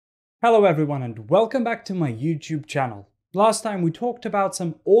Hello everyone and welcome back to my YouTube channel. Last time we talked about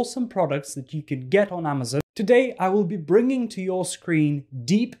some awesome products that you can get on Amazon. Today I will be bringing to your screen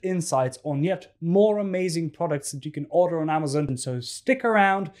deep insights on yet more amazing products that you can order on Amazon. So stick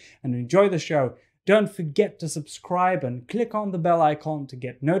around and enjoy the show. Don't forget to subscribe and click on the bell icon to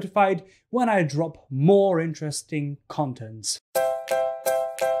get notified when I drop more interesting contents.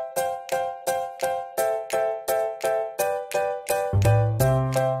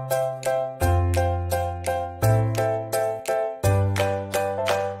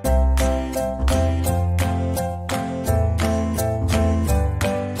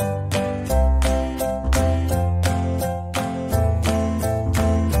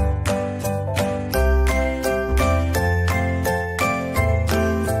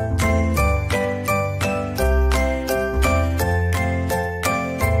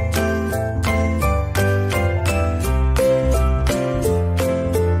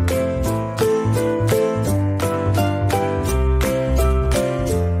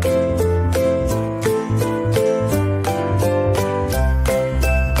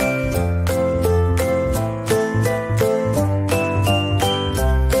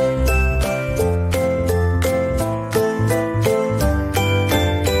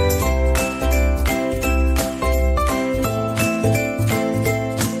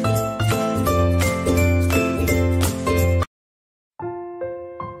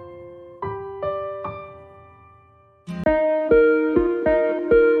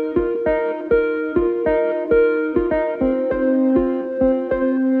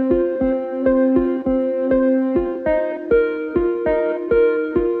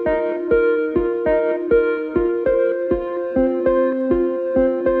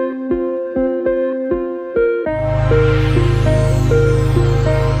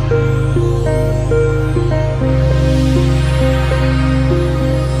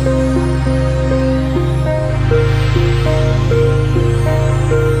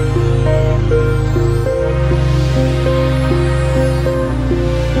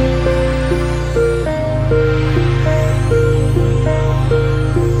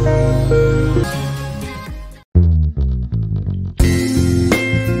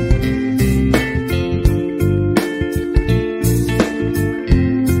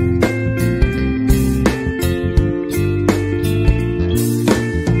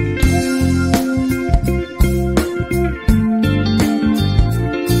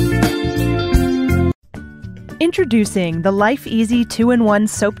 Introducing the Life Easy 2-in-1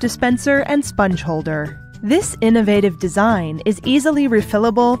 Soap Dispenser and Sponge Holder. This innovative design is easily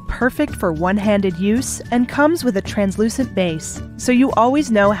refillable, perfect for one-handed use, and comes with a translucent base, so you always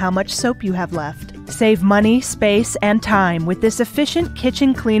know how much soap you have left. Save money, space, and time with this efficient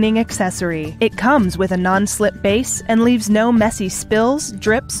kitchen cleaning accessory. It comes with a non-slip base and leaves no messy spills,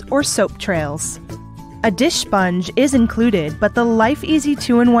 drips, or soap trails. A dish sponge is included, but the Life Easy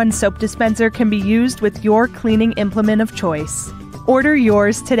 2-in-1 Soap Dispenser can be used with your cleaning implement of choice. Order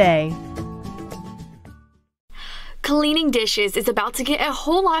yours today. Cleaning dishes is about to get a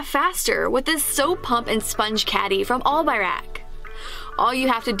whole lot faster with this soap pump and sponge caddy from All by Rack. All you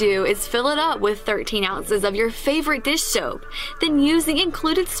have to do is fill it up with 13 ounces of your favorite dish soap, then use the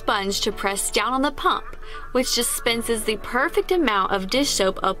included sponge to press down on the pump, which dispenses the perfect amount of dish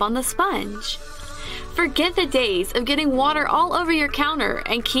soap up on the sponge. Forget the days of getting water all over your counter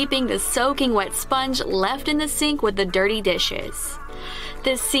and keeping the soaking wet sponge left in the sink with the dirty dishes.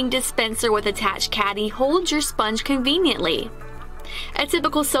 This sink dispenser with attached caddy holds your sponge conveniently. A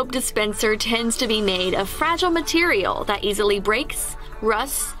typical soap dispenser tends to be made of fragile material that easily breaks,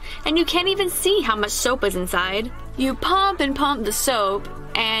 rusts, and you can't even see how much soap is inside. You pump and pump the soap,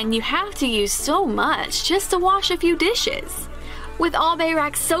 and you have to use so much just to wash a few dishes. With All by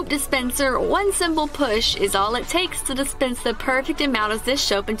Rack's soap dispenser, one simple push is all it takes to dispense the perfect amount of dish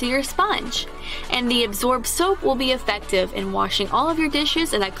soap into your sponge, and the absorbed soap will be effective in washing all of your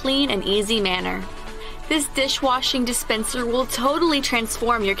dishes in a clean and easy manner. This dishwashing dispenser will totally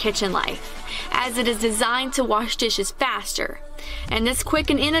transform your kitchen life, as it is designed to wash dishes faster, and this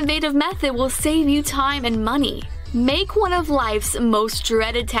quick and innovative method will save you time and money. Make one of life's most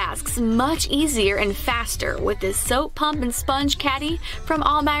dreaded tasks much easier and faster with this soap pump and sponge caddy from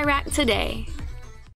All by Rack today.